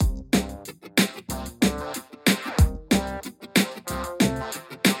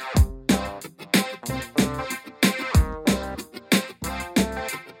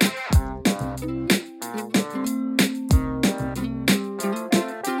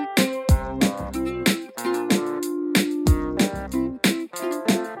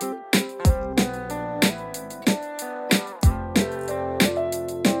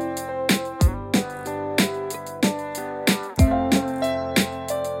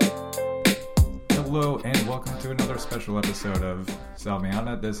Hello and welcome to another special episode of Sell Me On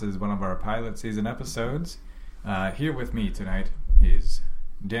It. This is one of our pilot season episodes. Here with me tonight is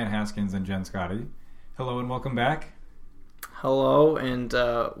Dan Haskins and Jen Scotti. Hello and welcome back. Hello and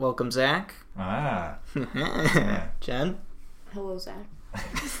welcome, Zach. Yeah. Jen. Hello, Zach.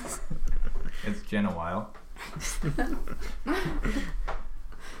 It's Jen a while.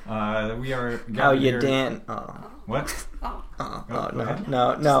 We are How you, here... Dan? What?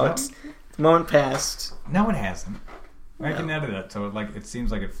 No. It's the moment passed. No, it hasn't. I No. can edit it so it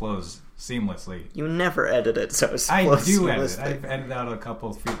seems like it flows seamlessly. You never edit it, so it's I close do to edit. listening. I've edited out a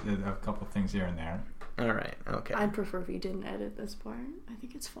couple things here and there. All right. Okay. I'd prefer if you didn't edit this part. I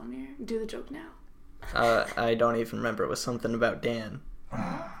think it's funnier. Do the joke now. I don't even remember. It was something about Dan.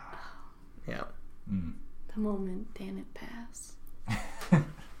 Yeah. Mm. The moment Dan it pass.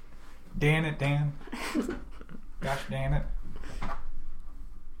 Dan it, Dan. Gosh, Dan it.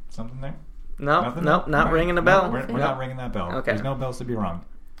 Something there? No, Nothing? not Right. ringing a bell. No, we're not ringing that bell. Okay. There's no bells to be rung.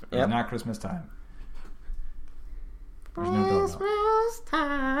 It's Yep. not Christmas time. There's no doorbell. Christmas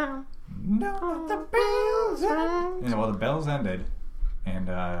time. No, the bells end. Yeah, well, the bells ended, and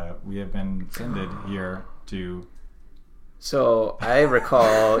we have been sended here to... So I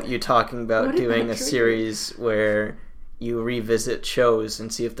recall you talking about What did doing that a trigger? series where you revisit shows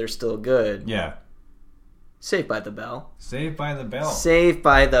and see if they're still good. Yeah. Saved by the Bell. Saved by the Bell. Saved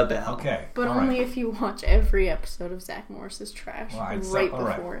by the Bell. Okay. But all only right. if you watch every episode of Zach Morris's Trash Well, I'd right all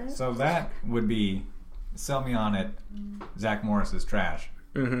right. before it. So that would be Sell Me On It, Zach Morris's Trash.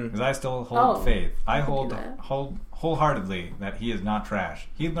 Mm-hmm. Because I still hold faith. I could hold do that. wholeheartedly that he is not trash.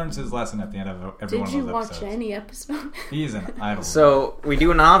 He learns his lesson at the end of every one Did of you those watch episodes. any episode? He's an idol. So we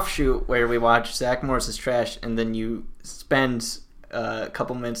do an offshoot where we watch Zach Morris's Trash, and then you spend a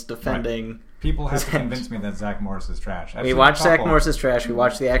couple minutes defending. People have to Zach. convince me that Zach Morris is trash. I've We seen watch a Zach couple- Morris's Trash. We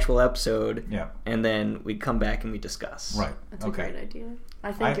watch the actual episode, Yeah. and then we come back and we discuss. Right. That's okay. a great idea.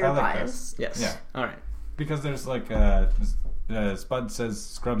 I think you're I like biased. Yes. Yeah. All right. Because there's like Spud says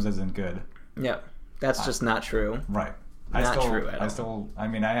Scrubs isn't good. Yep. That's just not true. Right. Not true at all. I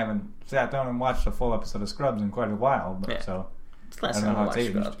mean, I haven't sat down and watched a full episode of Scrubs in quite a while, but Yeah. so It's I last don't know time I how it's watched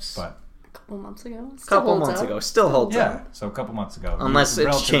aged, Scrubs. but A couple months ago. Still Couple holds months up. ago. Still holds yeah. up. So a couple months ago, Unless it's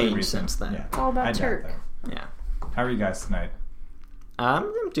relatively changed recent. since then. Yeah. All about I doubt Turk. that. Yeah. How are you guys tonight?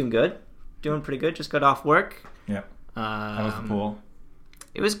 I'm doing good. Doing pretty good. Just got off work. Yep. How was the pool?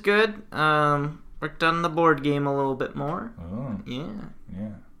 It was good. Worked on the board game a little bit more. Oh, Yeah. yeah.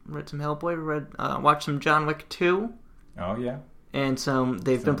 Read some Hellboy. Watched some John Wick 2. Oh, yeah. And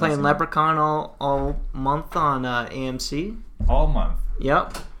they've So been playing listen- Leprechaun all month on AMC. All month.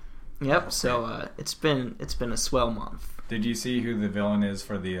 Yep. Okay. So it's been a swell month. Did you see who the villain is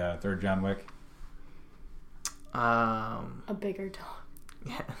for the third John Wick? A bigger dog.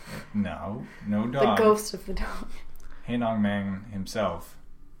 Yeah. No dog. The ghost of the dog. Hainong Mang himself,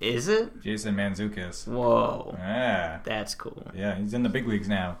 Is it? Jason Mantzoukas. Whoa. Yeah, That's cool. yeah, he's in the big leagues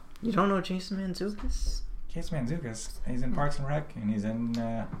now. You don't know Jason Mantzoukas? Jason Mantzoukas, he's in Parks and Rec, and he's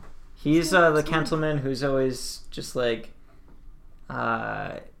in. He's the councilman who's always just like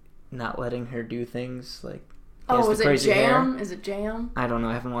not letting her do things like. He has Oh, the is it crazy hair. Jam? Is it Jam? I don't know.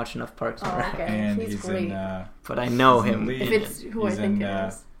 I haven't watched enough Parks and Oh, Rec. okay. And he's he's great. in. But I know He's in him. lead. If it's who He's I think in, it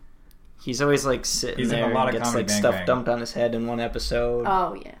is. He's always like sitting He's in a there lot and of gets Comedy like Bang stuff Bang. dumped on his head in one episode.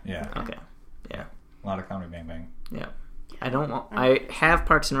 Oh, yeah. Yeah, Okay. Yeah. a lot of Comedy Bang Bang. Yeah. I have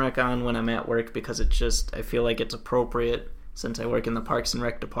Parks and Rec on when I'm at work because it just I feel like it's appropriate since I work in the Parks and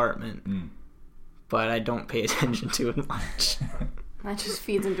Rec department. Mm. But I don't pay attention to it much. That just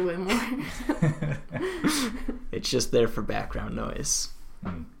feeds into it more. It's just there for background noise.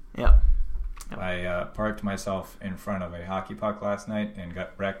 Mm. Yeah. I parked myself in front of a hockey puck last night and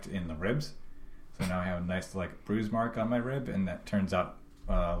got wrecked in the ribs. So now I have a nice like bruise mark on my rib, and that turns out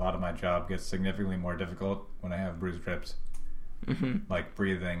a lot of my job gets significantly more difficult when I have bruised ribs, like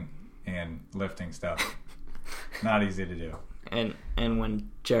breathing and lifting stuff. Not easy to do. And when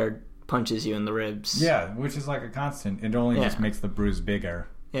Jared punches you in the ribs. Yeah, which is like a constant. It only just Yeah. makes the bruise bigger.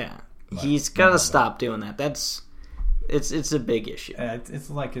 Yeah. But He's got to no, stop doing that. It's a big issue. It's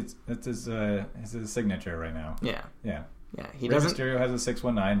like it's his signature right now. Yeah. Yeah. Yeah. He Rey doesn't. Mysterio has a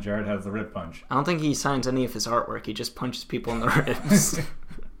 619. Jared has the rib punch. I don't think he signs any of his artwork. He just punches people in the ribs.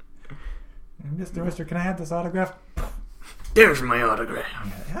 Mr. Can I have this autograph? There's my autograph.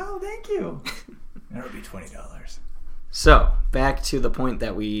 Oh, thank you. That would be $20. So, back to the point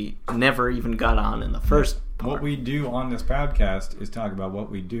that we never even got on in the first part. What we do on this podcast is talk about what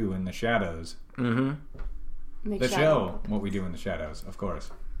we do in the shadows. Mm-hmm. Make The shadow show, puppets. What We Do in the Shadows, of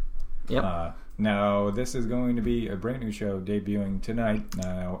course. Yep. Now, this is going to be a brand new show debuting tonight.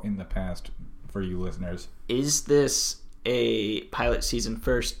 Now, in the past for you listeners. Is this a pilot season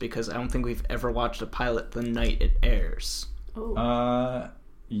first? Because I don't think we've ever watched a pilot the night it airs. Oh.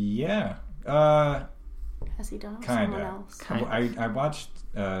 Yeah. Has he done it with Kinda. someone else? I watched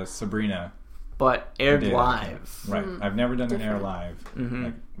Sabrina. But aired Did. live. Right. I've never done an air Different. live. Mm-hmm.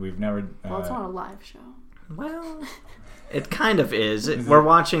 Like, we've never... Well, it's not a live show. Well, it kind of is. Is We're it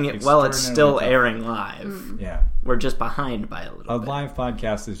watching it while it's still extraordinarily airing live. Yeah. We're just behind by a little A bit. live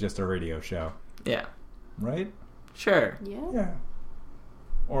podcast is just a radio show. Yeah. Right? Sure. Yeah. Yeah.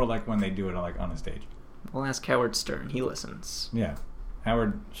 Or like when they do it like on a stage. We'll ask Howard Stern. He listens. Yeah.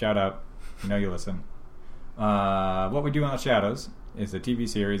 Howard, shout out. You know you listen. What we do on the Shadows is a TV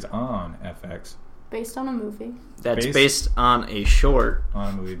series on FX. Based on a movie. That's based on a short.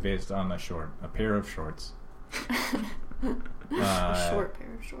 On a movie based on a short. A pair of shorts. A short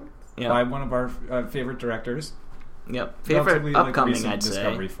pair of shorts. Yeah. By one of our favorite directors. Yep. Relatively, Favorite upcoming, recent I'd say.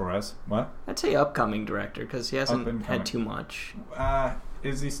 discovery for us. What? I'd say upcoming director because he hasn't Up and had coming. too much.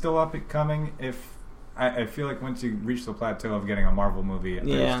 Is he still up and coming? If I feel like once you reach the plateau of getting a Marvel movie, they're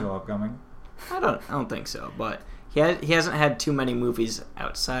Yeah. still upcoming. I don't think so, but he hasn't had too many movies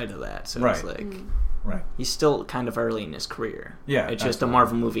outside of that, so it's Right. like Right. he's still kind of early in his career. Yeah, It's just a absolutely.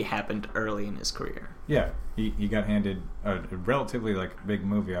 Marvel movie happened early in his career. Yeah. He got handed a relatively like big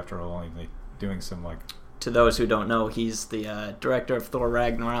movie after only like, doing some like To those who don't know, he's the director of Thor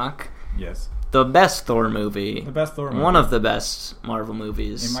Ragnarok, yes, the best Thor movie, the best Thor movie. one of the best Marvel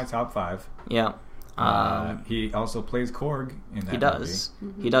movies. in my top 5. Yeah. He also plays Korg in that He does.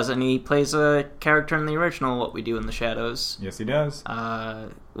 Mm-hmm. He does, and he plays a character in the original What We Do in the Shadows, movie. Yes, he does.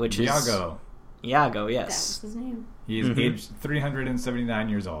 which Iago. is Iago. That was Yes, his name. He is Mhm. aged 379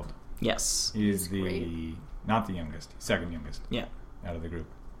 years old. yes, He is He's the great. not the youngest, second youngest. Yeah. Out of the group.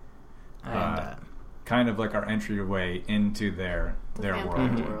 and Kind of like our entryway into their The world. vampire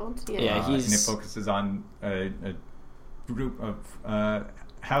Mhm. world. Yeah, Yeah. he's- and it focuses on a group of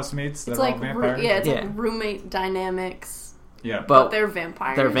housemates that It's are like all vampires. it's Yeah. like roommate dynamics, Yeah, But- but they're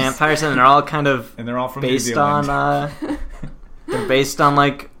vampires. they're vampires, and they're all kind of and they're all from based New Zealand. on they're based on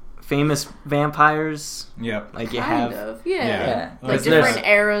like famous vampires. Yep. Like you kind have, of. Yeah. Yeah. Like Like different there's-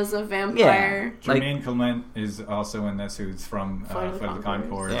 eras of vampire. like- Jermaine Clement is also in this, who's from Flight of the Flight of the Conchords.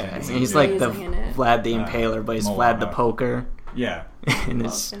 Conchords. yeah, and he's like the amazing in it. Vlad the Impaler, but he's Vlad the Moana. Poker, Yeah. and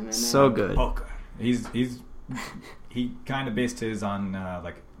Love it's him in so it. good. Poker. He kind of based his on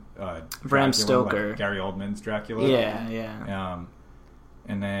Bram Dracula, Stoker. like Gary Oldman's Dracula. Yeah.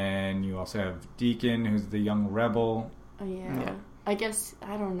 And then you also have Deacon, who's the young rebel. Oh, yeah. Yeah. I guess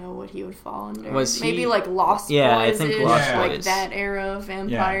I don't know what he would fall under. Was maybe he- like Lost Yeah, I Boys, think Lost like Boys. that era of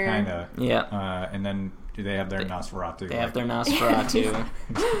vampire. Yeah, kind of. Yeah. And then do they have their Nosferatu? They have their Nosferatu.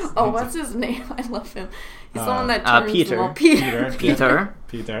 Oh, what's his name? I love him. He's the one that turns Peter. them all- Peter. Peter.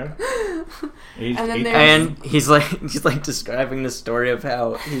 Peter. Aged And then 18. there's- And he's like describing the story of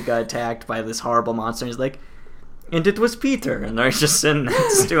how he got attacked by this horrible monster. He's like, and it was Peter, and they're just sitting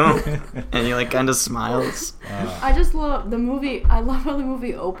next to him, and he like kind of smiles. I just love the movie. I love how the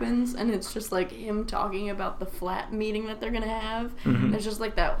movie opens, and it's just like him talking about the flat meeting that they're gonna have. Mhm. There's just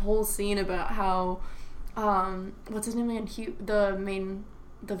like that whole scene about how, what's his name again?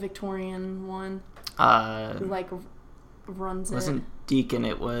 The Victorian one who like runs Wasn't Deacon?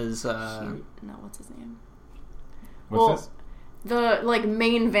 It was No, what's his name? What's this? The like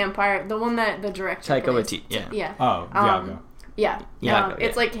main vampire, the one that the director Taika plays. Waititi. Yeah. Yeah. Oh, Iago. Yeah. Iago,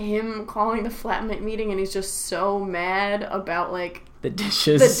 It's yeah. like him calling the flat meeting, and he's just so mad about like The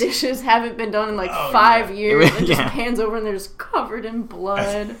dishes. the dishes haven't been done in like Oh, 5 yeah. years, and just Yeah. pans over and they're just covered in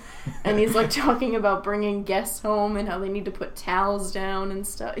blood. And he's like talking about bringing guests home and how they need to put towels down and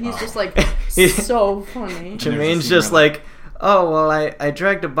stuff. He's just like so funny. Jermaine's just like, oh, well, I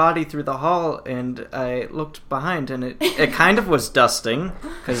dragged a body through the hall and I looked behind and it kind of was dusting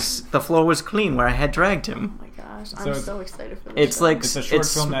because the floor was clean where I had dragged him. Oh my gosh, So I'm it's- so excited for this. It's show. like It's a short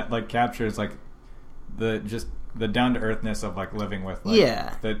film that like captures like the down to earthness of like living with like,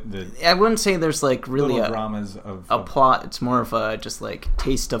 Yeah. the I wouldn't say there's like really little a dramas of plot. It's more of a just like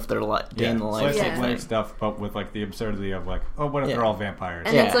taste of their day in the life. slice Yeah. of life stuff, but with like the absurdity of like, oh, what if Yeah. they're all vampires?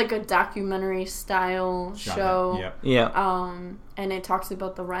 and Yeah. it's like a documentary style Shot show. it. Yep. Yeah. And it talks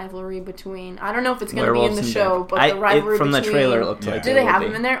about the rivalry between. I don't know if it's going to be Werewolves in the and show, vamp- but the rivalry from between. the trailer it looked Yeah. like. Do it they will have be.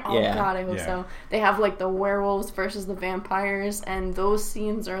 them in there? Oh Yeah. god, I hope Yeah. so. They have like the werewolves versus the vampires, and those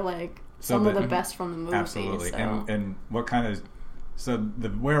scenes are like So some of the- the best from the movie. Absolutely. So. And what kind of So the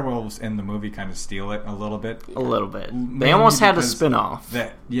werewolves in the movie kind of steal it a little bit. A little bit. Mainly They almost had a because spin-off.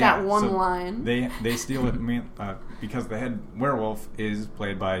 That one line. They steal it because the head werewolf is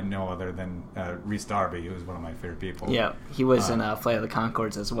played by no other than Rhys Darby, who is one of my favorite people. Yeah, he was in Flight of the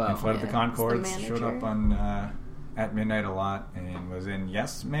Conchords as well. In Flight of the Conchords, the showed up on At Midnight a lot, and was in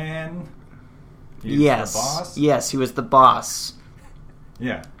Yes Man. He's the boss. Yes, he was the boss.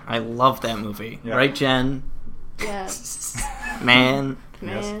 Yeah. I love that movie. Yeah. Right, Jen? Yes. Man.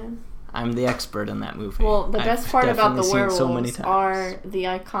 Yes. I'm the expert in that movie. Well, the best part about the definitely seen it werewolves so many times. are the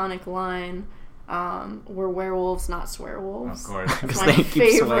iconic line, "We're werewolves, not swearwolves." Of course. That's 'Cause my they keep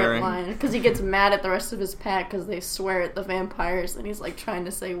favorite swearing. line. Because he gets mad at the rest of his pack because they swear at the vampires, and he's like trying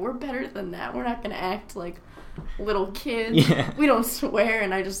to say, "We're better than that. We're not going to act like little kids. Yeah. We don't swear."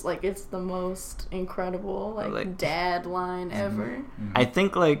 And I just like it's the most incredible Like- dad line ever. Mm-hmm. I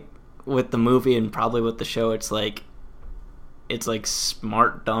think, like, with the movie and probably with the show, it's like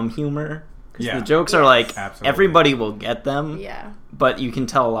smart, dumb humor. Because Yeah. the jokes are like, Absolutely. everybody will get them, Yeah. but you can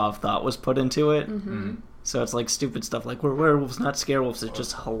tell a lot of thought was put into it. Mm-hmm. So it's like stupid stuff like, we're werewolves, not scarewolves. It's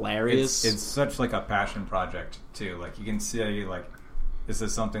just hilarious. It's such like a passion project too. Like you can see like this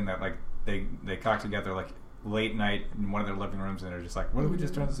is something that like they cocked together like late night in one of their living rooms, and they're just like, what if we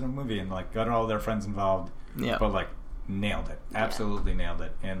just turn this into a movie, and like got all their friends involved. Yeah. But like nailed it, absolutely nailed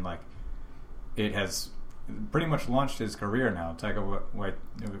it, and like it has pretty much launched his career now. Taika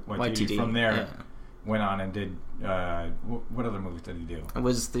Waititi from there went on and did what other movies did he do? It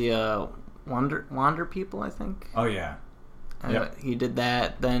was the Wander People, I think. Oh yeah, yep. He did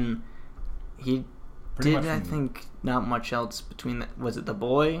that. Then he Pretty did, much I think, not much else between that. Was it The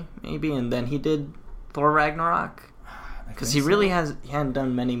Boy, maybe? And then he did Thor Ragnarok. Because he really he hadn't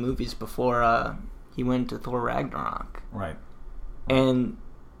done many movies before he went to Thor Ragnarok. Right. And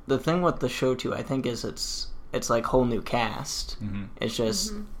the thing with the show, too, I think, is it's like whole new cast. Mm-hmm. It's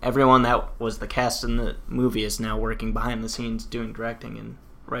just everyone that was the cast in the movie is now working behind the scenes doing directing and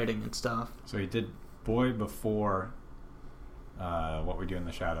writing and stuff. So he did Boy before What We Do in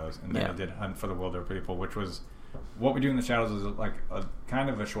the Shadows, and then he did Hunt for the Wilder People, which was What We Do in the Shadows is like a kind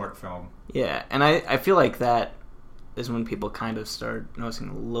of a short film. Yeah, and I feel like that is when people kind of start noticing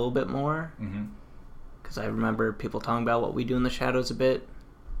a little bit more. Because I remember people talking about What We Do in the Shadows a bit.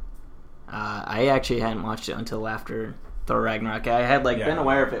 I actually hadn't watched it until after Thor Ragnarok. I had been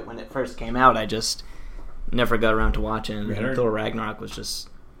aware of it when it first came out. I just never got around to watching it. And Thor Ragnarok was just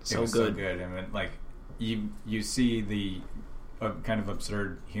so good. So good. I mean, like you see the kind of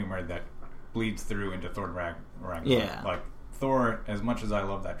absurd humor that bleeds through into Thor Ragnarok. Yeah. Like Thor, as much as I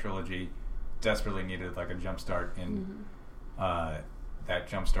love that trilogy, desperately needed like a jump start, and that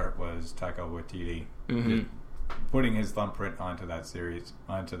jump start was Taika Waititi putting his thumbprint onto that series,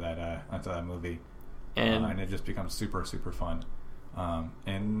 onto that movie, and it just becomes super super fun.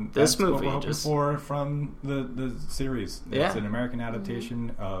 And this that's movie what we're hoping for from the series. Yeah. It's an American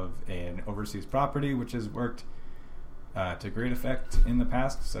adaptation of an overseas property, which has worked to great effect in the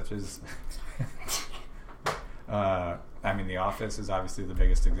past, such as I mean, The Office is obviously the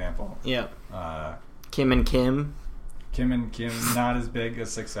biggest example. Yep. Kim and Kim. Kim and Kim, not as big a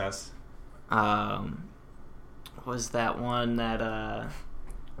success. Was that one that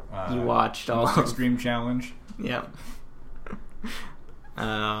you watched all Most Extreme Challenge? Yep.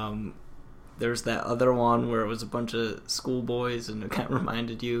 There's that other one where it was a bunch of schoolboys and it kind of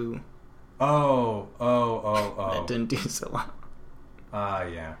reminded you. Oh. That didn't do so well.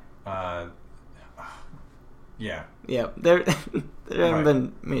 Yeah. Yeah. Yeah, there haven't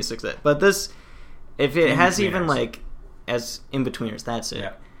been many success. But this, if it has even as in-betweeners, that's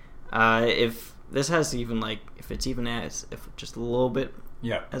it. Yeah. If this has even if it's even if just a little bit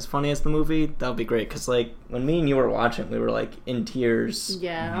as funny as the movie, that would be great. Because when me and you were watching, we were in tears.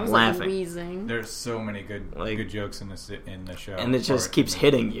 Yeah, I was laughing. Wheezing. There's so many good jokes in the show, and it just keeps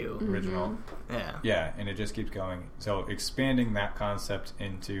hitting you. Original. Yeah, and it just keeps going. So expanding that concept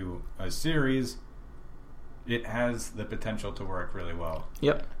into a series, it has the potential to work really well.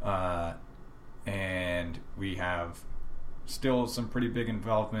 Yep. And we have still some pretty big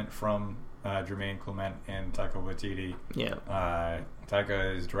involvement from Jermaine Clement and Taika Waititi. Yeah.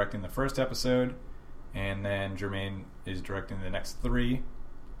 Taika is directing the first episode, and then Jermaine is directing the next 3.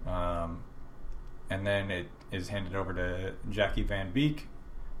 And then it is handed over to Jackie Van Beek,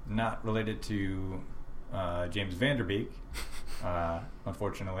 not related to James Van Der Beek,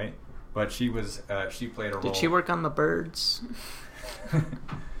 unfortunately. But she played a role. Did she work on The Birds?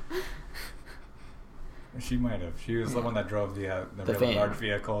 She might have. She was the one that drove the really large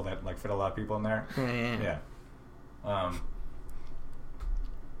vehicle that fit a lot of people in there. Yeah.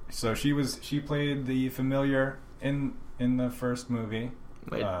 So she played the familiar in in the first movie.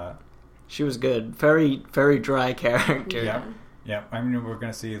 Wait, she was good. Very, very dry character. Yeah. I mean, we're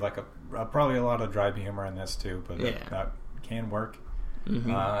going to see like probably a lot of dry humor in this too, but that can work.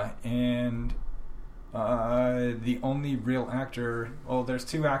 Mm-hmm. And the only real actor, well, there's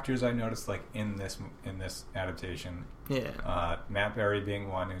two actors I noticed like in this adaptation. Yeah. Matt Berry being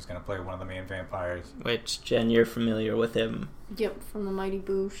one who's going to play one of the main vampires. Which, Jen, you're familiar with him. Yep, from the Mighty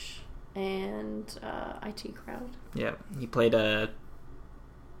Boosh and IT Crowd. Yep, he played a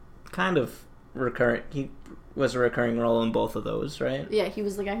kind of recurring. He was a recurring role in both of those, right? Yeah, he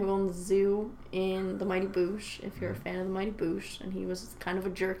was the guy who owned the zoo in the Mighty Boosh. If you're a fan of the Mighty Boosh, and he was kind of a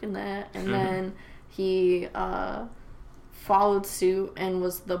jerk in that, and then he followed suit and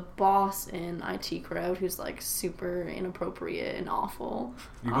was the boss in IT Crowd, who's like super inappropriate and awful.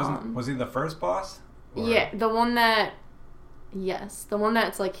 He wasn't. Was he the first boss? Or? Yeah, the one that. Yes, the one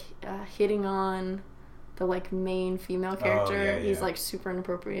that's like hitting on the like main female character. Oh, yeah. He's like super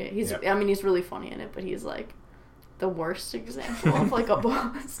inappropriate. He's. I mean, he's really funny in it, but he's like the worst example of like a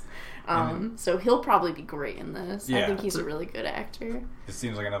boss. So he'll probably be great in this. Yeah. I think he's a really good actor. It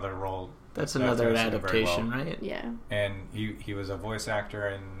seems like another role. That's another adaptation, right? Yeah. And he was a voice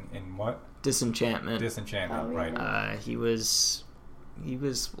actor in what? Disenchantment. Disenchantment, yeah. right. He was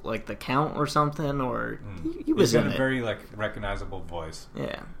like the Count or something, or he was He's got in a it. very like recognizable voice.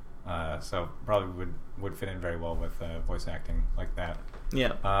 Yeah. So probably would fit in very well with voice acting like that.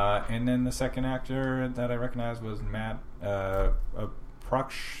 Yeah. And then the second actor that I recognized was Matt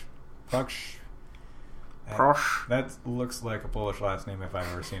Proksch. Prosh. That looks like a Polish last name if I've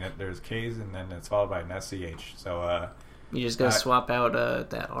ever seen it. There's K's and then it's followed by an SCH. So you just gotta swap out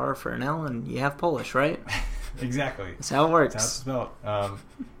that R for an L and you have Polish, right? Exactly. That's how it works. That's how it's spelled.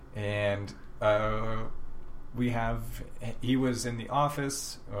 And he was in The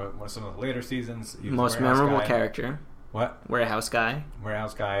Office, some of the later seasons. He was Most a warehouse memorable guy. character. What? Warehouse guy.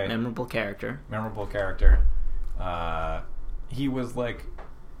 Warehouse guy. Memorable character. He was like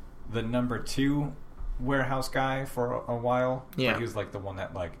the number 2 warehouse guy for a while. Yeah. But he was like the one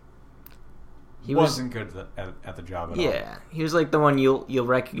that like He wasn't good at the job at all. Yeah, he was like the one you'll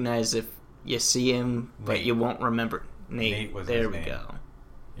recognize if you see him, but Nate. you won't remember. Nate was there his we name. go.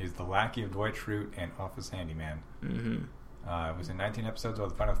 He's the lackey of Dwight Schrute and Office Handyman. Mm-hmm. It was in 19 episodes of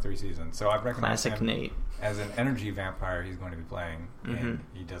the final 3 seasons. So I've recognized Classic him Nate. as an energy vampire he's going to be playing. Mm-hmm. And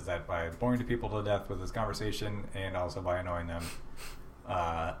he does that by boring to people to death with his conversation and also by annoying them.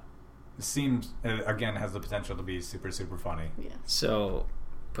 Seems, again, has the potential to be super, super funny. Yeah. So,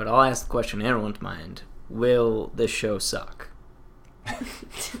 but I'll ask the question in everyone's mind. Will this show suck?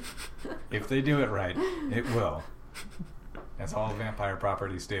 If they do it right, it will. That's all vampire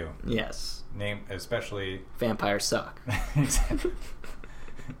properties do. Yes. Especially... Vampires suck.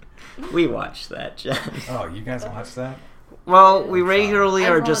 We watch that, Jen. Oh, you guys watch that? Well, we regularly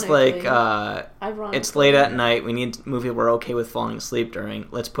are just like, Ironically. it's late at night, we need a movie we're okay with falling asleep during.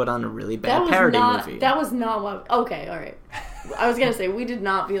 Let's put on a really bad parody movie. That was not what... Okay, alright. I was going to say, we did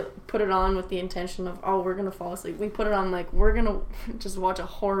not put it on with the intention of, we're going to fall asleep. We put it on like, we're going to just watch a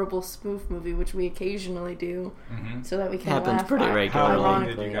horrible spoof movie, which we occasionally do, so that we can Happens laugh. pretty regularly. How long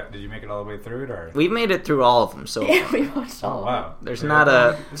did you make it all the way through it? Or? We've made it through all of them, so Yeah, we watched all of them. Wow. there's not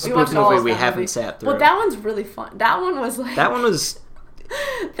a spoof watched all movie of we that haven't movie. sat through. But that one's really fun. That one was like... That one was...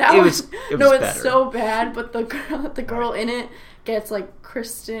 That It one, was no, it's better. so bad, but the girl in it gets like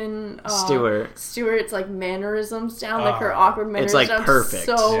Kristen Stewart's like mannerisms down, like her awkward It's, mannerisms like, down perfect.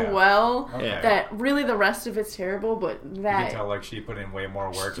 so Yeah. well Okay. that really the rest of it's terrible, but You that can tell like she put in way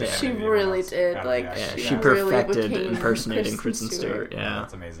more work than she anyone really else did. out of Like the Yeah, acting. she really perfected became impersonating Kristen Stewart. Oh, Yeah.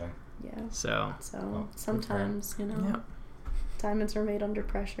 that's amazing. Yeah. So. So sometimes, you know, Yep. diamonds are made under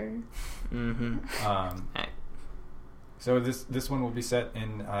pressure. Mm-hmm. So this one will be set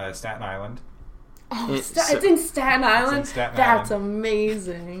in Staten Island. Oh, It's it's in Staten Island. Staten That's Island.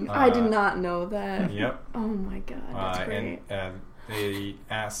 amazing. I did not know that. Yep. Oh my god, that's great. And they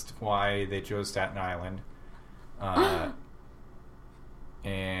asked why they chose Staten Island,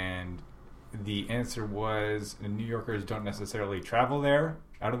 and the answer was New Yorkers don't necessarily travel there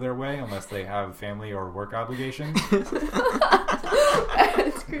out of their way unless they have family or work obligations. That's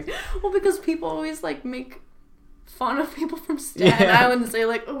great. Well, because people always like make fun of people from Staten Island and say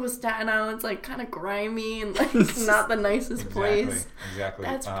like, "Oh, Staten Island's like kind of grimy and like not the nicest place." Exactly.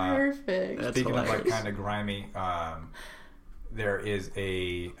 That's perfect. That's Speaking of like hilarious. kind of grimy, there is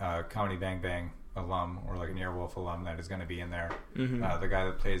a Comedy Bang Bang alum or like an Earwolf alum that is going to be in there. Mm-hmm. The guy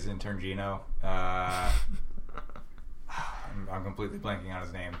that plays intern Gino. I'm completely blanking on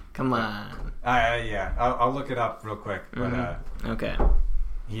his name. Come on. Yeah, I'll look it up real quick. But Okay.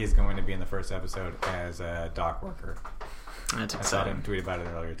 he is going to be in the first episode as a dock worker. That's I saw him exciting. tweet about it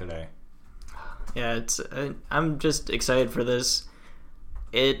earlier today. Yeah, I'm just excited for this.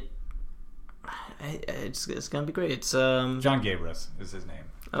 It's gonna be great. It's John Gabris is his name.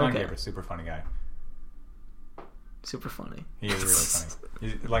 John Okay. Gabris, super funny guy. super funny. He is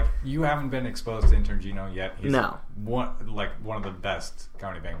really funny. Like, you haven't been exposed to Intern Gino yet. He's No. one of the best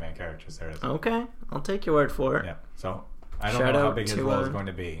Comedy Bang Bang characters there is. Okay, I'll take your word for it. Yeah. So I don't Shout know how out big his to, role is going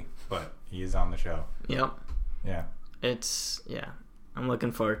to be, but he is on the show. Yep. Yeah. I'm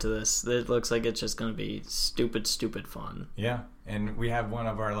looking forward to this. It looks like it's just gonna be stupid fun. Yeah. And we have one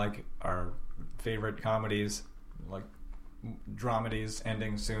of our favorite comedies, like dramedies,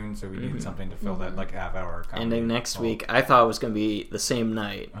 ending soon, so we need something to fill that half-hour comedy Ending next hole. week. I thought it was gonna be the same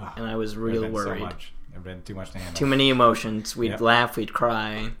night, and I was real There's been worried. So much. There's been too much to handle. Too many emotions. We'd Yep. laugh, we'd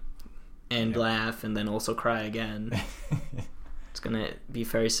cry, and Yep. laugh, and then also cry again. It's gonna be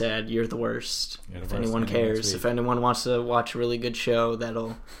very sad. You're the worst. You're the If worst anyone ending next cares, week. if anyone wants to watch a really good show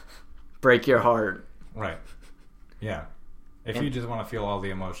that'll break your heart, Right. Yeah. If And- you just want to feel all the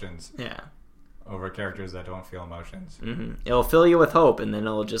emotions yeah. over characters that don't feel emotions. It'll fill you with hope, and then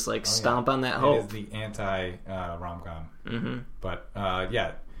it'll just stomp on that It hope. is the anti rom-com. Mm-hmm. But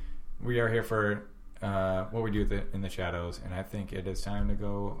yeah, we are here for what we do in the shadows, and I think it is time to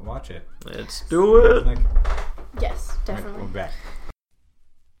go watch it. Let's do it. Like, Yes, we're definitely. back.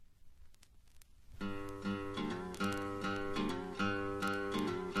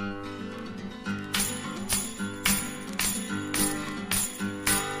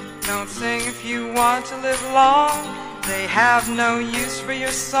 Don't sing if you want to live long. They have no use for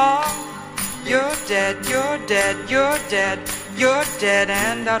your song. You're dead, you're dead, you're dead, you're dead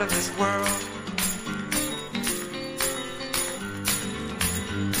and out of this world.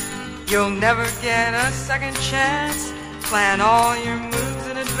 You'll never get a second chance. Plan all your moves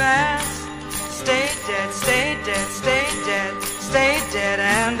in advance. Stay dead, stay dead, stay dead, stay dead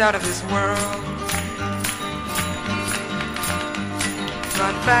and out of this world.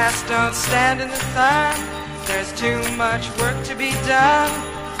 Run fast, don't stand in the sun. There's too much work to be done.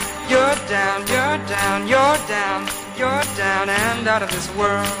 You're down, you're down, you're down, you're down and out of this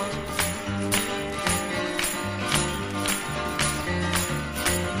world.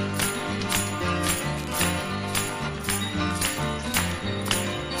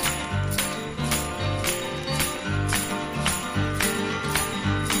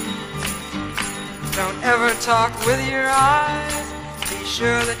 Don't ever talk with your eyes. Be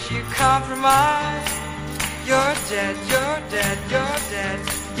sure that you compromise. You're dead, you're dead, you're dead,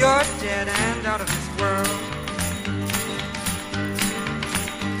 you're dead and out of this world.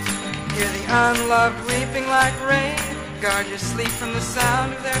 Hear the unloved weeping like rain. Guard your sleep from the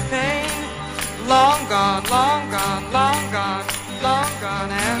sound of their pain. Long gone, long gone, long gone, long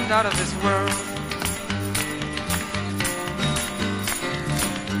gone and out of this world.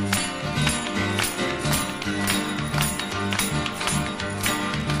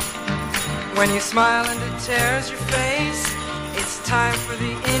 When you smile and it tears your face, it's time for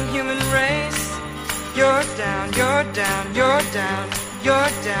the inhuman race. You're down, you're down, you're down,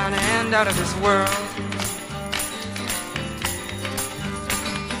 you're down and out of this world.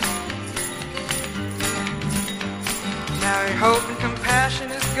 Now your hope and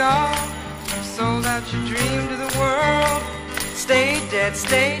compassion is gone. You've sold out your dream to the world. Stay dead,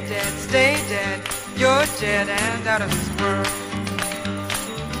 stay dead, stay dead. You're dead and out of this world.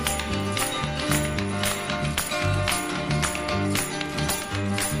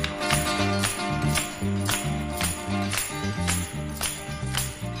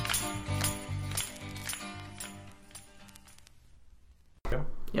 Go.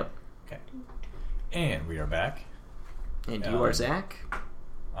 Yep. Okay. And we are back. And you are Zach.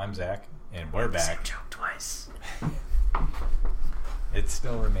 I'm Zach, and we're back. Joke twice. It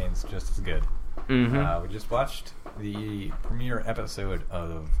still remains just as good. Mm-hmm. We just watched the premiere episode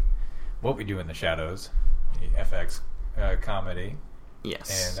of What We Do in the Shadows, the FX comedy.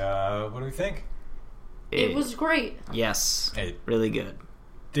 Yes. And what do we think? It was great. Yes. It Really good.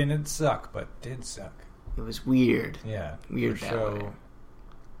 didn't suck, but did suck. It was weird. Yeah. Weird For a that show way.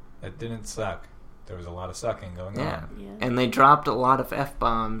 that didn't suck. There was a lot of sucking going Yeah. on. Yeah. And they dropped a lot of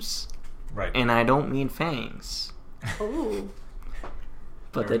F-bombs, Right. and I don't mean fangs. Oh,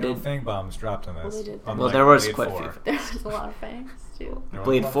 But there they were no did. fang bombs dropped in this. Well, they did. unlike Well, there was Blade quite a 4. few. there was a lot of fangs too. There was a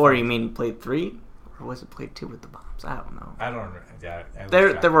Blade lot of 4, you fangs. mean Blade 3? Or was it Blade 2 with the bombs? I don't know. I don't remember. Yeah, I lost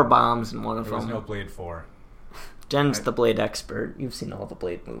There track. were bombs in one of There was them. no Blade 4. Jen's the Blade expert. You've seen all the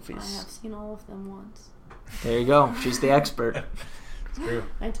Blade I movies. have seen all of them once. There you go. She's the expert. It's true.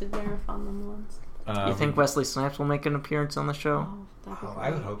 I did marathon them once. You think Wesley Snipes will make an appearance on the show? I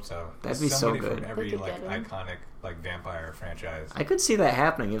would hope so. That'd be so Somebody good. From every iconic vampire franchise. I could see that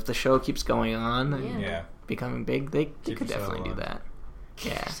happening if the show keeps going on and Yeah. becoming big. They could definitely do that.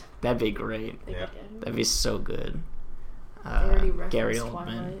 Yeah, that'd be great. Yeah. That'd be so good. Gary Oldman.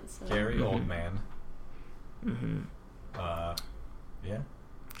 Twilight, so. Gary Oldman. Mm-hmm. Yeah.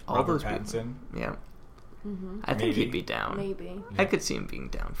 All Robert those Pattinson. people. Yeah. Mm-hmm. I think he'd be down. Maybe. I could see him being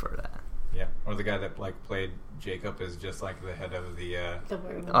down for that. Yeah. Or the guy that played Jacob is just like the head of the. The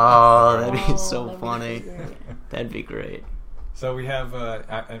werewolf. Oh, that'd be so that'd be funny. great. That'd be great. So we have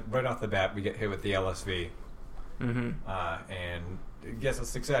right off the bat we get hit with the LSV, Mm-hmm. and it gets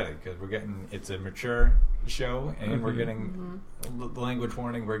us excited because it's a mature show and we're getting the language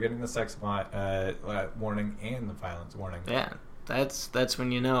warning, we're getting the sex warning and the violence warning. Yeah, that's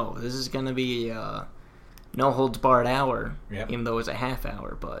when you know this is gonna be no holds barred hour. Yep. Even though it's a half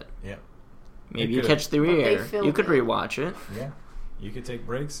hour, but Yeah. maybe you catch the air. You could rewatch it. Yeah. You could take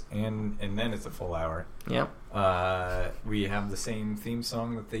breaks and then it's a full hour. Yep. We have the same theme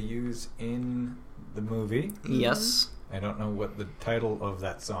song that they use in the movie. Yes. I don't know what the title of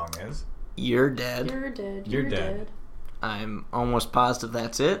that song is. You're dead. You're dead. You're dead. I'm almost positive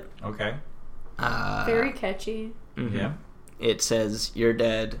that's it. Okay. Very catchy. Mm-hmm. Yeah. It says "You're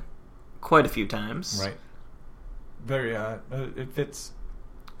dead" quite a few times. Right. Very. It fits.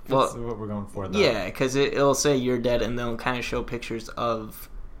 Well, what we're going for, though. Yeah, because it'll say "You're dead" and they'll kind of show pictures of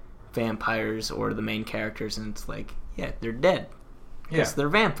vampires or the main characters, and it's like, yeah, they're dead. Because they're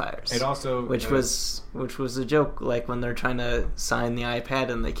vampires. It also, which was a joke, like when they're trying to sign the iPad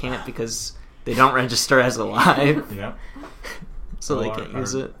and they can't because they don't register as alive. Yeah. So they can't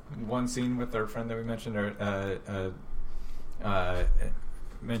use it. One scene with our friend that we mentioned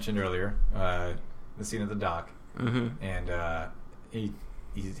earlier, the scene at the dock, and he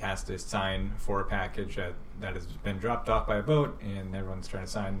has to sign for a package that has been dropped off by a boat, and everyone's trying to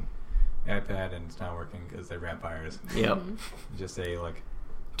sign the iPad, and it's not working because they're vampires. Yep. Just say like,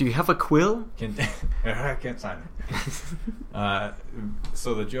 "Do you have a quill?" I can't sign it.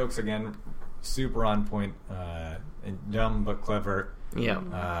 So the jokes again, super on point, and dumb but clever.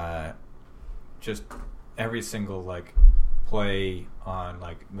 Yeah. Just every single play on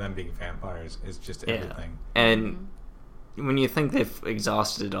them being vampires is just everything. And when you think they've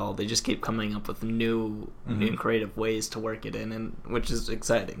exhausted it all, they just keep coming up with new and creative ways to work it in, and which is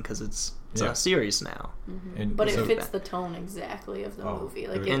exciting because it's a series now. But it fits the tone exactly of the movie.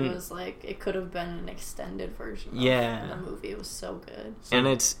 It could have been an extended version of the movie. It was so good. So and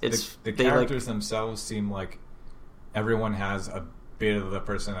it's the characters themselves seem like everyone has a bit of the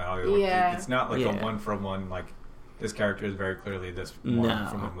personality. It's not a one-for-one this character is very clearly this one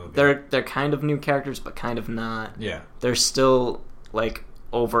from the movie. They're kind of new characters, but kind of not. Yeah. They're still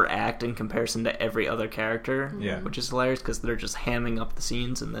overact in comparison to every other character. Yeah. Which is hilarious because they're just hamming up the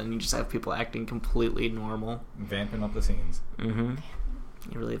scenes, and then you just have people acting completely normal. Vamping up the scenes. Mm-hmm.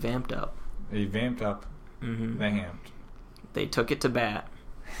 You really vamped up. They vamped up. Mm-hmm. They hammed. They took it to bat.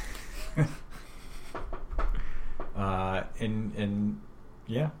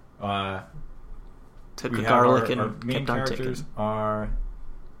 Took a garlic and our main kept on characters ticking. are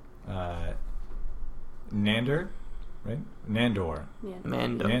Nandor, right? Nandor.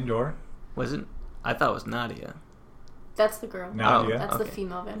 Nandor. Was it? I thought it was Nadia. That's the girl. Nadia. That's the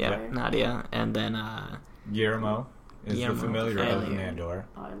female vampire. Yeah, Nadia. And then Guillermo is the familiar of Alien. Nandor.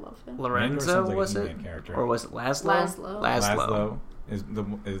 Oh, I love him. Lorenzo, was it? Or was it Laszlo? Laszlo. Is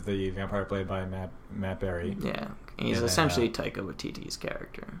the vampire played by Matt Berry. Yeah. He's essentially Taika Waititi's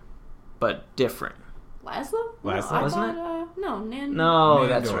character. But different. Laszlo? Laszlo? Wasn't it? No, Nandor. No,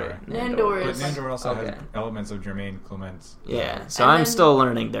 that's right. Nandor But is... Nandor also has elements of Jermaine Clements. Yeah, so I'm still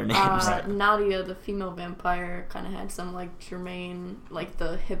learning their names. Nadia, the female vampire, kind of had some Jermaine,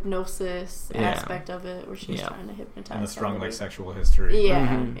 the hypnosis aspect of it, where she's trying to hypnotize and the strong somebody. sexual history.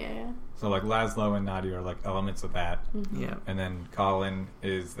 Yeah, So Laszlo and Nadia are elements of that. Mm-hmm. Yeah. And then Colin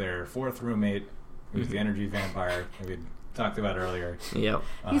is their fourth roommate, who's the energy vampire that we talked about earlier. Yep.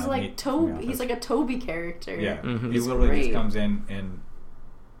 He's Toby. He's a Toby character. Yeah. Mm-hmm. He literally just comes in and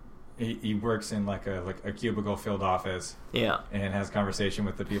he works in a cubicle filled office. Yeah. And has conversation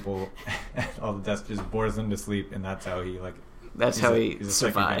with the people at all the desks, just bores them to sleep, and that's how he That's how he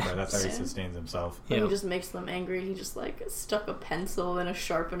survives. That's how he sustains himself. He just makes them angry. He just stuck a pencil in a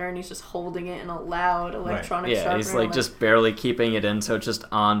sharpener and he's just holding it in a loud electronic sharpener. Yeah, he's just barely keeping it in, so it's just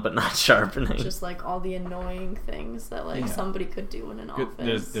on but not sharpening. Just all the annoying things that somebody could do in an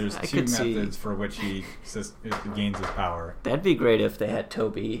office. There's two methods for which he gains his power. That'd be great if they had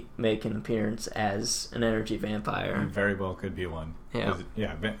Toby make an appearance as an energy vampire. Very well could be one. Yeah.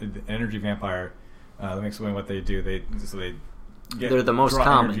 The energy vampire Let me explain what they do. They They're the most draw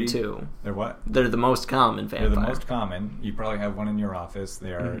common, energy. too. They're what? They're the most common vampire. They're the most common. You probably have one in your office.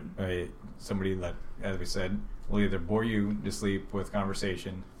 They are somebody that, as we said, will either bore you to sleep with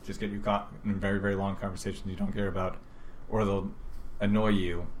conversation, just get you caught in very, very long conversations you don't care about, or they'll annoy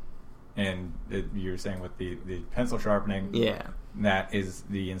you. And you were saying with the pencil sharpening, Yeah. that is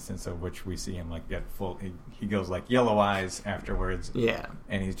the instance of which we see him like get full. He goes like yellow eyes afterwards. Yeah.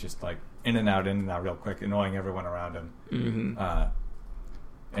 And he's just like in and out real quick, annoying everyone around him. Mm-hmm.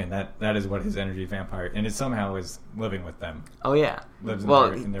 And that is what his energy vampire, and it somehow is living with them. Oh, yeah. Lives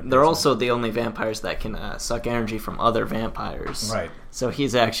Well, in their they're basement. also the only vampires that can suck energy from other vampires. Right. So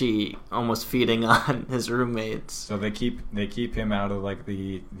he's actually almost feeding on his roommates. So they keep him out of like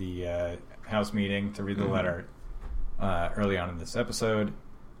the house meeting to read the letter early on in this episode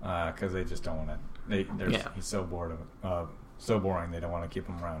because they just don't want to. He's so bored of so boring. They don't want to keep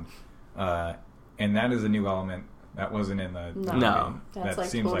him around. And that is a new element that wasn't in the movie. No. That's that like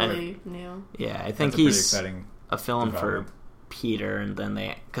seems totally new. Yeah, I think that's a pretty he's exciting a fill-in for development. Peter, and then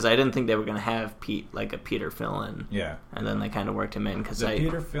because I didn't think they were going to have Pete like a Peter fill-in. Yeah. And then they kind of worked him in because The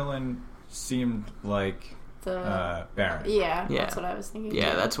Peter fill-in seemed like The Baron. yeah, Yeah. that's what I was thinking.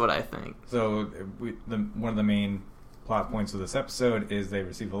 Yeah, too. that's what I think. So one of the main plot points of this episode is they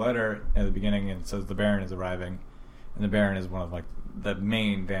receive a letter at the beginning and it says the Baron is arriving, and the Baron is one of like the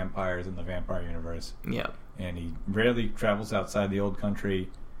main vampires in the vampire universe. Yeah. And he rarely travels outside the old country,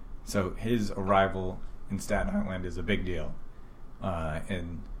 so his arrival in Staten Island is a big deal,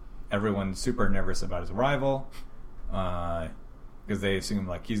 and everyone's super nervous about his arrival because they assume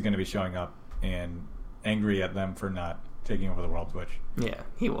like he's going to be showing up and angry at them for not taking over the world, which Yeah,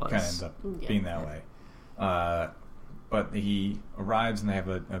 he was. kind of ends up being that way. But he arrives and they have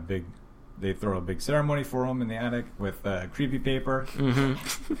they throw a big ceremony for him in the attic with creepy paper.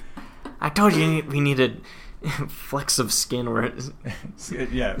 Mm-hmm. I told you we needed flecks of skin or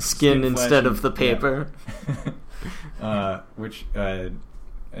Yeah, skin instead flesh of the paper. Yeah. Which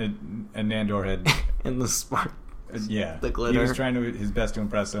Nandor had. And the spark. Yeah, The glitter. He was trying his best to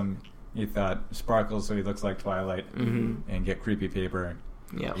impress him. He thought sparkles so he looks like Twilight and get creepy paper.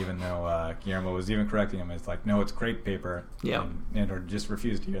 Yeah. Even though Guillermo was even correcting him, it's like, no, it's crepe paper. Yeah. And Nandor just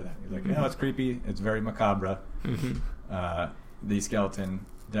refused to hear that. He's like, no, it's creepy. It's very macabre. The skeleton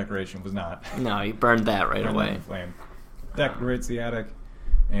decoration was not. No, he burned that right Burned away. in the flame. Decorates the attic,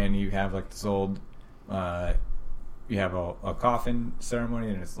 and you have like this old. You have a coffin ceremony,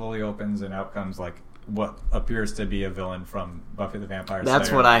 and it slowly opens, and out comes like what appears to be a villain from Buffy the Vampire Slayer.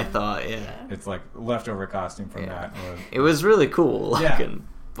 That's what I thought. Yeah. It's like leftover costume from that. Or, It was really cool Yeah. looking,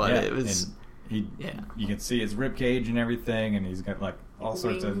 but yeah, it was. and you can see his rib cage and everything, and he's got like all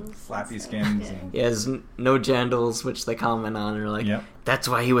sorts of Wings flappy and stuff, skins. yeah. And He has no genitals, which they comment on. Or like, Yep. that's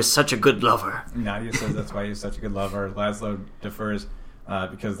why he was such a good lover. Nadia says that's why he's such a good lover. Laszlo defers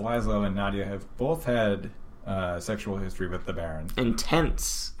because Laszlo and Nadia have both had sexual history with the Baron.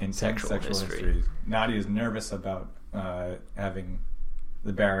 Intense Sexual history. Nadia is nervous about having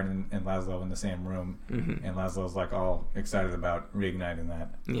the Baron and Laszlo in the same room, and Laszlo's like all excited about reigniting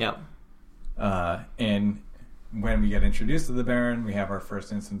that. Yep. And when we get introduced to the Baron, we have our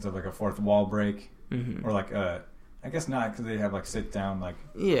first instance of like a fourth wall break, or like I guess not because they have like sit down like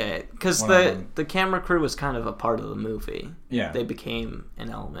Yeah, because One of them. the camera crew was kind of a part of the movie. Yeah. They became an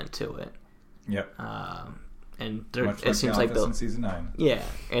element to it. Yep. And Much it seems like Office the in season 9. yeah,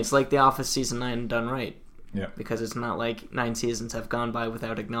 it's like The Office season 9 done right. Yep. Because it's not like 9 seasons have gone by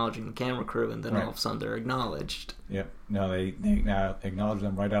without acknowledging the camera crew, and then Right. all of a sudden they're acknowledged. Yep. No, they now acknowledge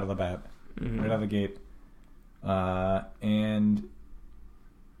them right out of the bat, right out of the gate, and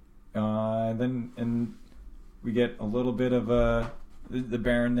then we get a little bit of the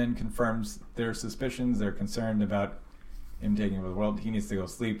Baron then confirms their suspicions. They're concerned about him taking over the world. He needs to go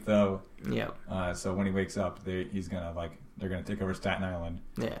sleep though. Yep. So when he wakes up, they're gonna take over Staten Island.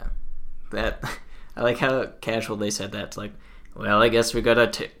 Yeah. That I like how casual they said that. It's like, well, I guess we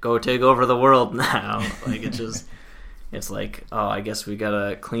gotta go take over the world now. Like it's like, oh, I guess we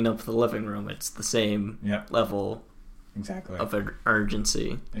gotta clean up the living room. It's the same Yep. level Exactly. of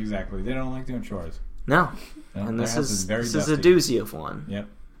urgency. Exactly. They don't like doing chores. No, No, and their this house is very this is a dusty. doozy of one. Yep.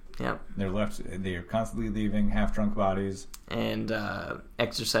 Yep. They're constantly leaving half-drunk bodies. And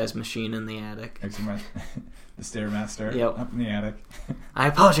exercise machine in the attic. The Stairmaster Yep. up in the attic. I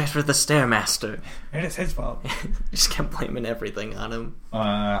apologize for the Stairmaster. It is his fault. Just kept blaming everything on him.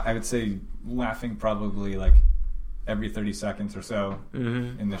 I would say laughing probably like every 30 seconds or so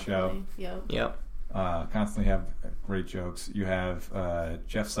in the show. Yep. Yep. Constantly have great jokes. You have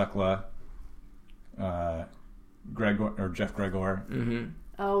Jeff Sukla, Jeff Gregor.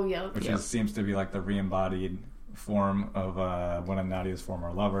 Oh, yeah. Which seems to be like the re-embodied form of one of Nadia's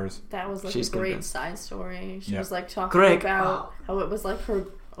former lovers. That was like She's a great convinced. side story. She was like talking Greg. about how it was like her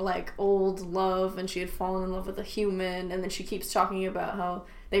like old love and she had fallen in love with a human, and then she keeps talking about how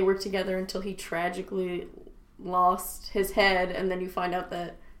they worked together until he tragically lost his head, and then you find out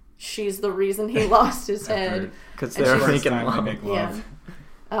that she's the reason he lost his head. Because they were making love. Yeah.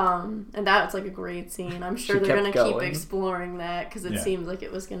 And that's like a great scene. I'm sure She they're kept gonna keep going. exploring that because it seems like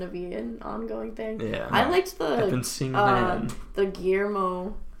it was gonna be an ongoing thing. Yeah. I liked I've been seeing that. the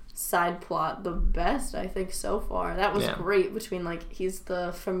Guillermo side plot the best, I think, so far. That was great between like he's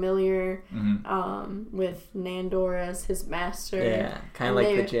the familiar with Nandor as his master. Yeah, kind of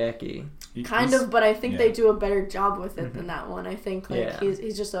like the Jackie. Kind of, but I think they do a better job with it than that one. I think like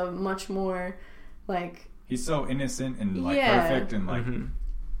he's just a much more like he's so innocent and like perfect and like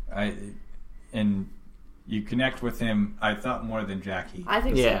and you connect with him. I thought more than Jackie. I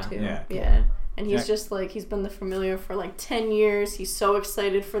think so too. Yeah. And he's just like, he's been the familiar for like 10 years. He's so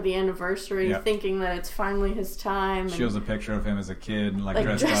excited for the anniversary, thinking that it's finally his time. Shows a picture of him as a kid, like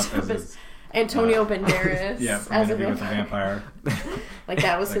dressed up as Antonio Banderas. From Interview with a Vampire. Like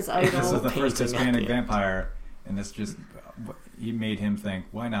that was his idol. This is the first Hispanic vampire, and this just, he made him think,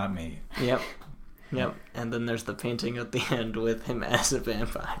 why not me? Yep. And then there's the painting at the end with him as a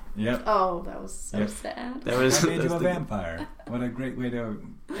vampire. Yep. Oh, that was so sad. I made you a vampire. What a great way to...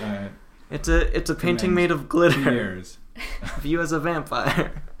 It's a painting made of glitter. 2 years. Of you as a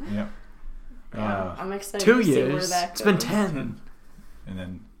vampire. Yep. Yeah, I'm excited 2 to see years. where that goes. It's been 10. And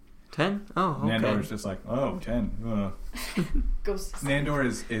then 10? Oh, okay. Nandor's just like, 10.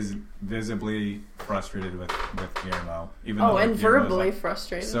 Nandor is visibly frustrated with Guillermo. Even though, and verbally like,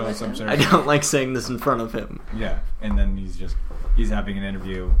 frustrated so with him. I don't like saying this in front of him. Yeah, and then he's having an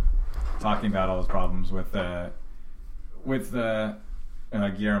interview talking about all his problems with Guillermo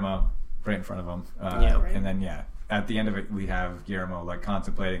right in front of him. And then at the end of it we have Guillermo like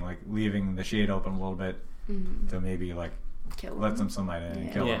contemplating like leaving the shade open a little bit to maybe like let some sunlight in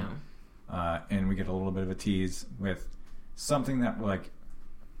and kill him. And we get a little bit of a tease with something that like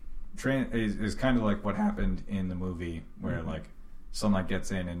is kind of like what happened in the movie where like sunlight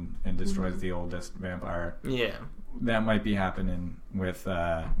gets in and destroys the oldest vampire. Yeah, that might be happening with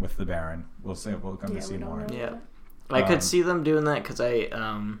the Baron. We'll see. We'll come to see more. Yeah, I could see them doing that because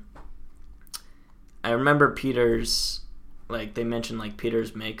I remember Peter's, like, they mentioned, like,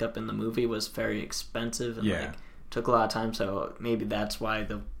 Peter's makeup in the movie was very expensive and, like, took a lot of time, so maybe that's why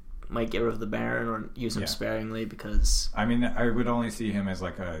they might get rid of the Baron or use him sparingly, because... I mean, I would only see him as,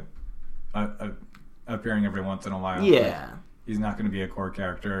 like, a appearing every once in a while. Yeah. Like, he's not going to be a core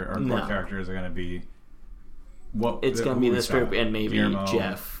character, or core characters are going to be... It's going to be this group and maybe Guillermo,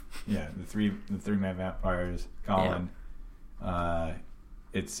 Jeff. Yeah, the three-man vampires, Colin. Yeah.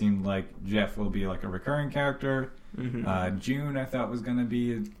 It seemed like Jeff will be like a recurring character. June, I thought, was going to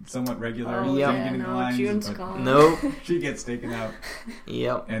be somewhat regular. Oh, no, June's gone. Nope. She gets taken out.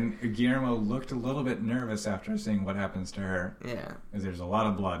 Yep. And Guillermo looked a little bit nervous after seeing what happens to her. Yeah. Because there's a lot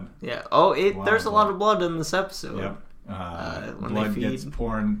of blood. Yeah. Oh, there's a lot of blood in this episode. Yep. Blood gets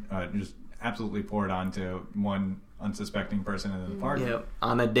poured, just absolutely poured onto one unsuspecting person in the park. Yep.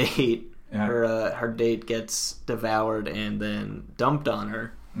 On a date. Yeah. Her date gets devoured and then dumped on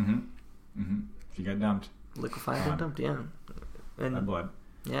her. She got dumped. Liquefied and dumped, yeah. And by blood.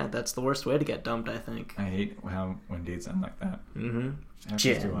 Yeah, that's the worst way to get dumped, I think. I hate when dates end like that. It happens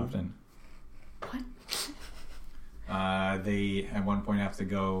too often. What? They at one point have to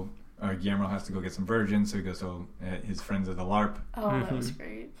go. Guillermo has to go get some virgins, so he goes to his friends at the LARP. Oh, that was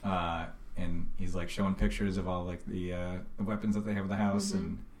great. And he's like showing pictures of all like the weapons that they have in the house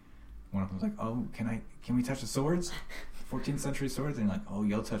and. One of them's like, "Oh, can we touch the swords? 14th century swords?" And you're like, "Oh,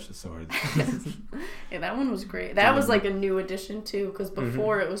 you'll touch the swords." Yeah, that one was great. That was like a new addition too, because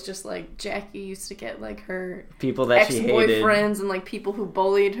before it was just like Jackie used to get like her people that ex-boyfriends and like people who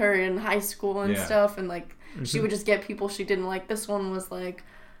bullied her in high school and stuff, and like she would just get people she didn't like. This one was like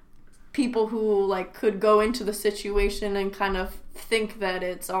people who like could go into the situation and kind of think that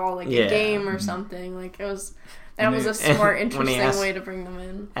it's all like a game or something. Like it was. That was a smart, interesting way to bring them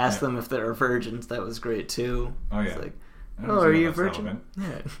in. Ask them if they're virgins. That was great, too. Oh, yeah. It's like, are you a virgin? Relevant.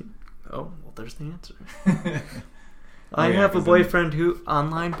 Yeah. Oh, well, there's the answer. I have a boyfriend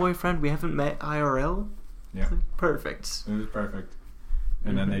online boyfriend. We haven't met IRL. Yeah. Perfect. It was perfect.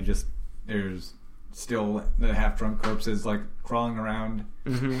 And then there's still the half-drunk corpses, like, crawling around.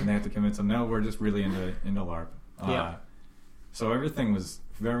 And they have to convince them, no, we're just really into LARP. So everything was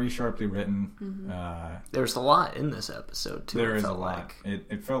very sharply written. There's a lot in this episode, too. There is a lot.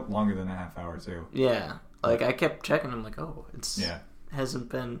 It felt longer than a half hour, too. Yeah. Like, I kept checking. I'm like, oh, it's hasn't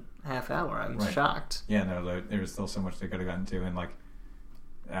been half hour. I'm Right. shocked. Yeah, no, there was still so much they could have gotten to, and like,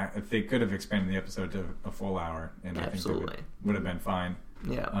 if they could have expanded the episode to a full hour, and I think Absolutely. it would have been fine.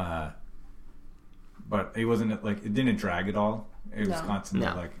 Yeah. But it wasn't like it didn't drag at all. It was No. constantly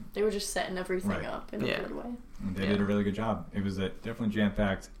No. like They were just setting everything Right. up in a Yeah. good way. they did a really good job. It was definitely jam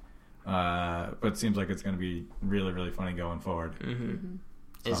packed, but it seems like it's going to be really really funny going forward. Mm-hmm.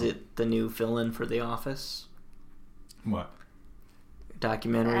 Is So- it the new fill-in for The Office? What?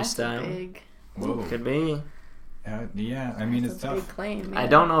 Documentary That's style? a big, Whoa. Could be. Yeah, I mean, that's it's a big tough. claim. I yeah.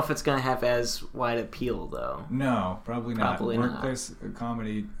 don't know if it's going to have as wide appeal, though. No, probably not. Probably not. Workplace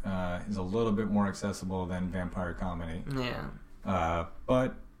comedy is a little bit more accessible than vampire comedy, Yeah.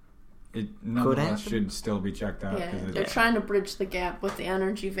 but it nonetheless happen. should still be checked out. Yeah, 'Cause they're trying to bridge the gap with the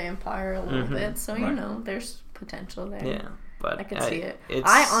energy vampire a little Mhm. bit, so you Right. know there's potential there. Yeah. But I can see it. It's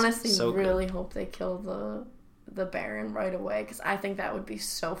I honestly so good. really hope they kill the Baron right away, because I think that would be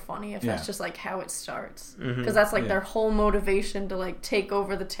so funny if that's Yeah. just like how it starts, Mhm. because that's like Yeah. their whole motivation to like take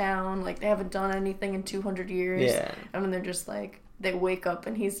over the town. Like they haven't done anything in 200 years, Yeah. and then they're just like they wake up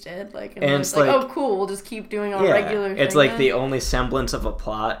and he's dead. Like and, And it's it's like, like- oh cool, we'll just keep doing our Yeah, regular. it's thing like then. the only semblance of a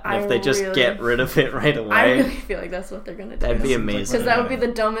plot, and I if they just really- get rid of it right away, I really feel like that's what they're gonna do. that'd be Seems like amazing. Because that would be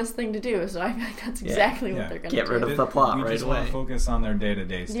the dumbest thing to do. So I feel like that's Yeah. exactly Yeah. what they're gonna Get do. rid of the plot we right just want away. to focus on their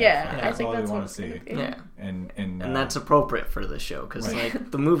day-to-day stuff. Yeah, That's I think all that's they what want it's to gonna see. be. Yeah. And And that's appropriate for the show, because Right.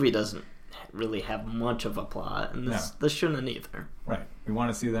 like the movie doesn't really have much of a plot, and this No. this shouldn't either. right. We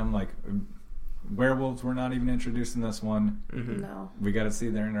want to see them like werewolves. Were not even introduced in this one. Mm-hmm. No, We got to see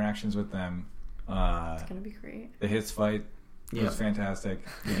their interactions with them. it's gonna be great. The hits fight Yep. was fantastic.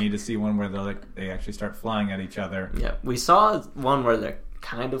 We need to see one where they actually start flying at each other. Yeah, we saw one where they're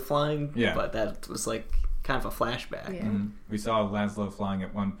kind of flying, Yeah. but that was like kind of a flashback. Yeah. Mhm. We saw Laszlo flying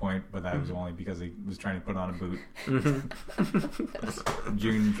at one point, but that was only because he was trying to put on a boot. Mhm.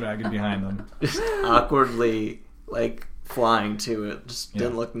 June dragging behind them. Just awkwardly like flying to it, just Yeah.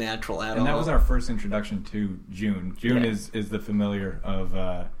 didn't look natural at all. And that was our first introduction to June. June Yeah. is the familiar of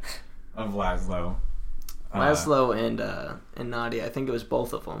Laszlo. Laszlo and Nadia. I think it was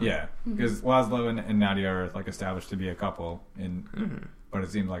both of them. Yeah, because Laszlo and Nadia are like established to be a couple, but it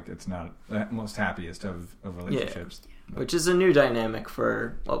seems like it's not the most happiest of relationships. Which is a new dynamic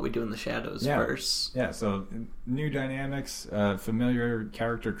for What We Do in the Shadows Yeah. verse. Yeah, so new dynamics, familiar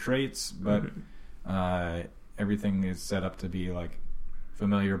character traits, but everything is set up to be like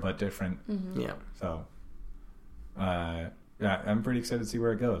familiar but different. Yeah. So, yeah, I'm pretty excited to see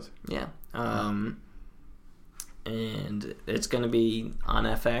where it goes. Yeah. And it's going to be on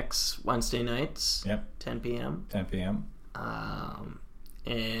FX Wednesday nights, Yep, 10 p.m. 10 p.m.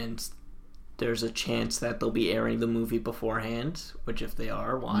 And there's a chance that they'll be airing the movie beforehand, which if they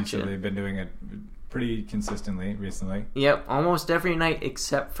are, watch So it. they've been doing it pretty consistently recently. Yep, almost every night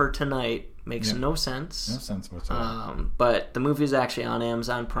except for tonight. Makes Yeah. no sense. No sense whatsoever. But the movie is actually on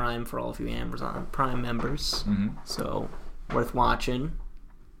Amazon Prime for all of you Amazon Prime members. Mhm. So, worth watching.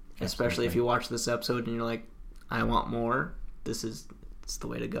 Especially if Absolutely. you watch this episode and you're like, I want more. It's the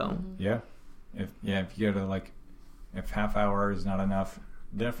way to go. Yeah, if you go to like, if half hour is not enough,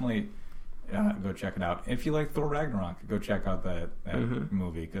 definitely go check it out. If you like Thor Ragnarok, go check out that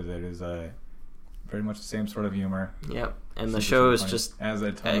movie, because it is very much the same sort of humor. Yep. And the Super show is funny. just has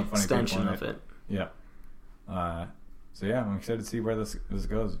a ton an of funny extension people in of it. Yeah. So yeah, I'm excited to see where this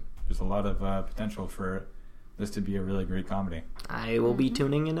goes. There's a lot of potential for this to be a really great comedy. I will be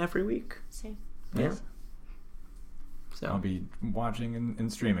tuning in every week. See, Yeah. So I'll be watching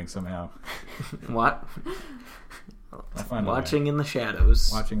and streaming somehow. what? I'll find a way. Watching in the shadows.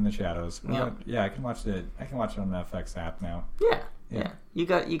 Watching in the shadows. Well, Yep. yeah, I can watch it on the FX app now. Yeah. You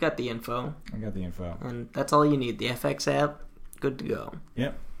got the info, I got the info. and that's all you need. The FX app, good to go.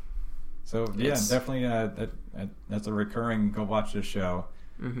 Yep. So yeah, It's- definitely that's a recurring. Go watch this show.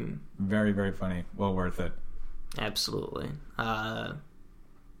 Mm-hmm. Very very funny. Well worth it. Absolutely.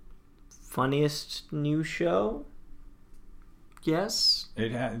 Funniest new show? Yes. It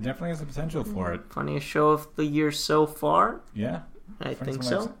definitely has the potential for it. Funniest show of the year so far? Yeah. I From think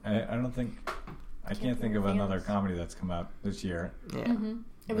some so. I don't think. I can't think of anything another else. comedy that's come out this year. Yeah.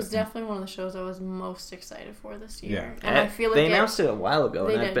 it was definitely one of the shows I was most excited for this year, Yeah. and I feel like they announced it a while ago,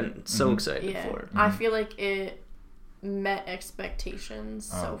 they and I've did. been so excited yeah, for it. I feel like it met expectations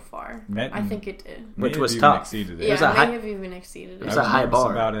so far. Met I and- think it did. May Which have was even tough. exceeded it. Yeah, was a may high- have even exceeded it was it. a high nervous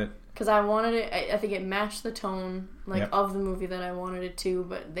bar. about it Because I wanted it, I think it matched the tone Yep. of the movie that I wanted it to,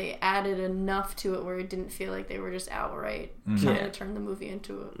 but they added enough to it where it didn't feel like they were just outright trying to turn the movie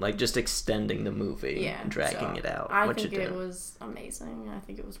into it. Like just extending the movie Yeah, and dragging so it out. I which think it was amazing. I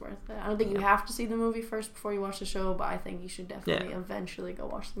think it was worth it. I don't think you have to see the movie first before you watch the show, but I think you should definitely eventually go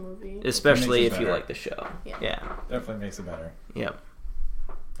watch the movie. Especially if you better. like the show. Yeah. Definitely makes it better. Yep.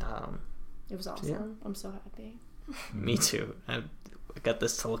 It was awesome. Yeah. I'm so happy. Me too. I got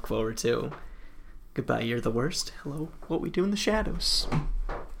this to look forward to. Goodbye, you're the worst. Hello, what we do in the shadows.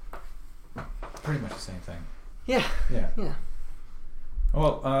 Pretty much the same thing. Yeah. Yeah.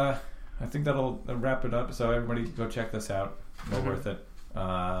 Well, I think that'll wrap it up. So everybody go check this out. Well worth it.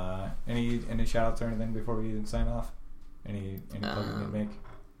 Any shout outs or anything before we sign off? Any plug you need to make?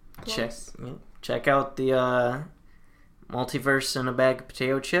 Check out the Multiverse in a Bag of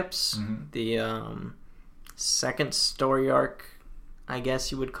Potato Chips. Mm-hmm. The second story arc, I guess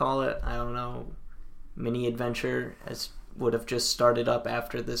you would call it. I don't know. Mini adventure as would have just started up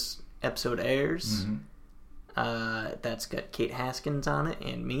after this episode airs. Mm-hmm. That's got Kate Haskins on it,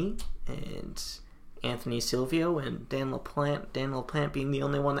 and me, and Anthony Silvio, and Dan LaPlante. Dan LaPlante being the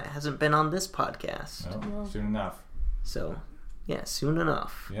only one that hasn't been on this podcast. No, soon enough. So, yeah, soon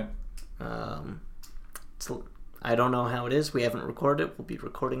enough. Yep. I don't know how it is. We haven't recorded it. We'll be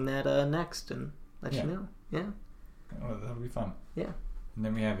recording that next and let you know. Yeah. Oh, that'll be fun. Yeah. And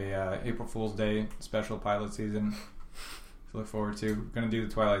then we have a April Fool's Day special pilot season to look forward to. We're going to do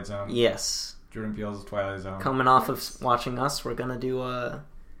the Twilight Zone. Yes. Jordan Peele's Twilight Zone. Coming off of watching Us, we're going to do I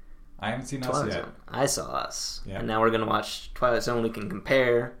haven't seen Twilight Us yet. Zone. I saw Us. Yeah. And now we're going to watch Twilight Zone. We can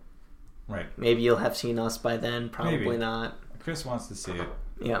compare. Right. Maybe you'll have seen Us by then. Probably Maybe. not. Chris wants to see it.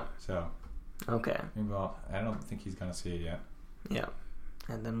 Yeah. So. Okay. Maybe I don't think he's going to see it yet. Yeah.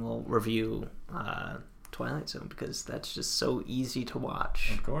 And then we'll review Twilight Zone because that's just so easy to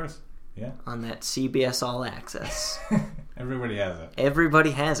watch. Of course. Yeah. On that CBS All Access. Everybody has it.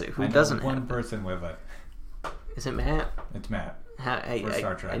 Everybody has it. Who doesn't have one person with it. Is it Matt? It's Matt. For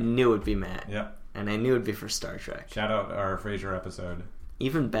Star Trek. I knew it'd be Matt. Yep. And I knew it'd be for Star Trek. Shout out our Frasier episode.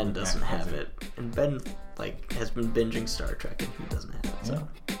 Even Ben doesn't Matt have has it. And Ben has been binging Star Trek and he doesn't have it. So.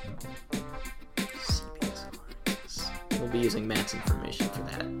 Yeah. CBS All Access. We'll be using Matt's information for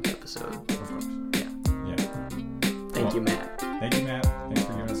that episode. Of course. Yeah. Thank you, Matt. Thank you, Matt. Thanks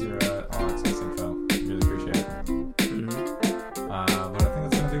for giving us your All Access info. Really appreciate it. Mm-hmm. But I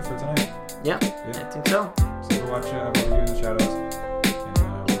think that's going to do it for tonight. Yeah, I think so. So go watch What We Do in the Shadows.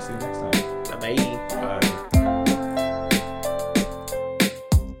 And we'll see you next time. Bye-bye. Bye.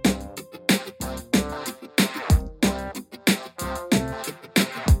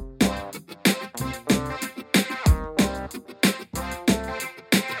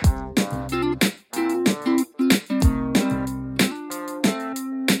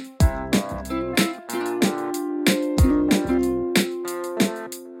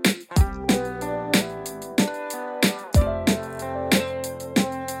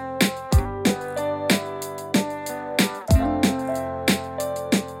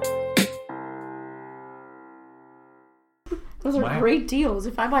 Those are Wow. great deals.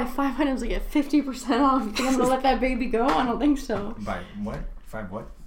 If I buy 5 items, I get 50% off. You think I'm going to let that baby go? I don't think so. By what? 5 what?